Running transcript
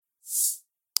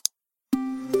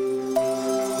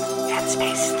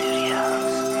Headspace Studios.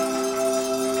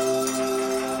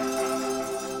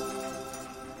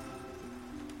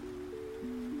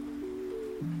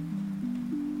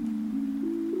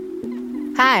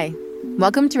 Hi,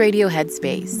 welcome to Radio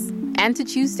Headspace and to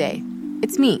Tuesday.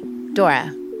 It's me,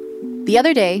 Dora. The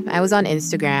other day, I was on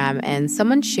Instagram and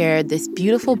someone shared this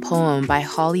beautiful poem by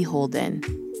Holly Holden.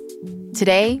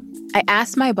 Today, I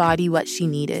asked my body what she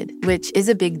needed, which is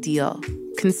a big deal,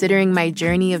 considering my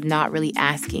journey of not really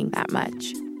asking that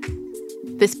much.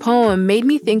 This poem made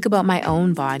me think about my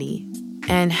own body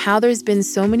and how there's been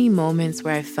so many moments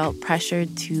where I felt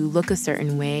pressured to look a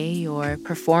certain way or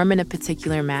perform in a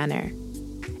particular manner,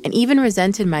 and even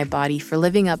resented my body for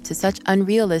living up to such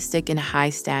unrealistic and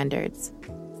high standards.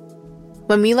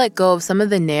 When we let go of some of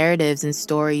the narratives and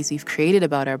stories we've created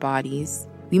about our bodies,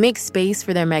 we make space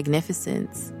for their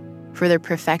magnificence, for their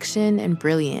perfection and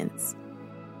brilliance.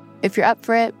 If you're up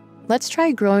for it, let's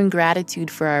try growing gratitude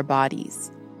for our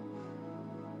bodies.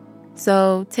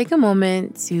 So take a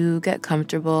moment to get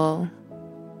comfortable,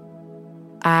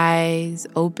 eyes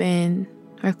open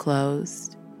or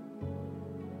closed,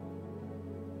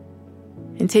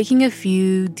 and taking a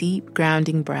few deep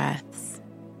grounding breaths,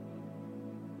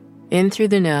 in through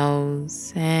the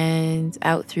nose and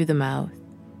out through the mouth.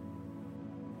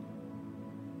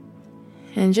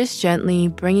 And just gently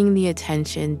bringing the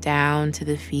attention down to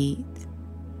the feet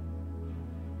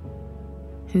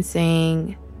and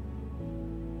saying,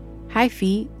 "Hi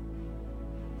feet,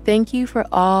 thank you for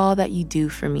all that you do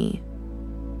for me."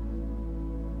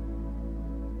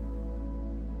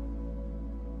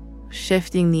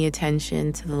 Shifting the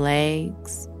attention to the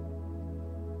legs,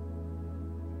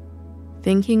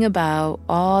 thinking about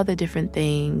all the different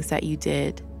things that you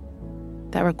did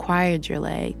that required your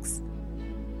legs.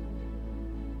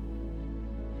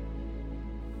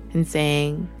 And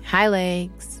saying, "Hi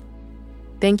legs,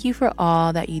 thank you for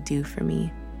all that you do for me."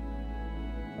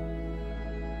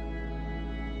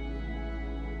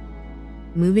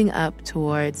 Moving up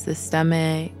towards the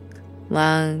stomach,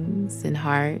 lungs, and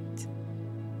heart.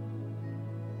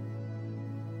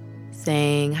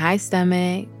 Saying, "Hi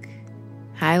stomach,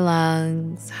 hi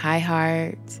lungs, hi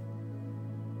heart.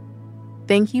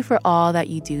 Thank you for all that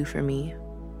you do for me."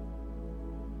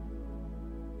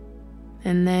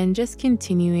 And then just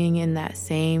continuing in that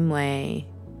same way,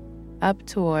 up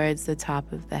towards the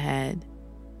top of the head.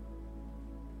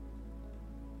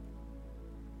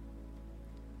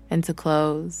 And to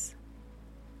close,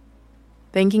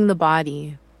 thanking the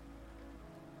body.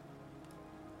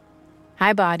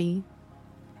 "Hi body,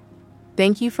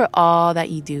 thank you for all that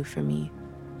you do for me."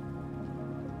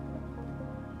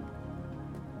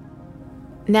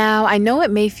 Now, I know it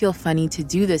may feel funny to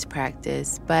do this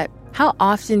practice, but how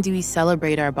often do we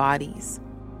celebrate our bodies?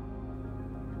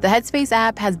 The Headspace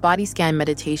app has body scan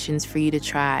meditations for you to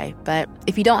try, but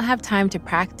if you don't have time to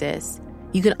practice,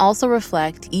 you can also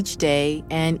reflect each day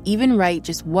and even write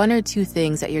just one or two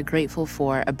things that you're grateful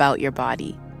for about your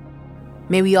body.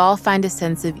 May we all find a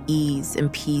sense of ease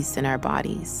and peace in our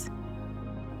bodies.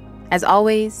 As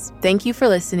always, thank you for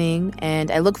listening, and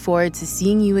I look forward to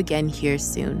seeing you again here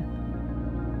soon.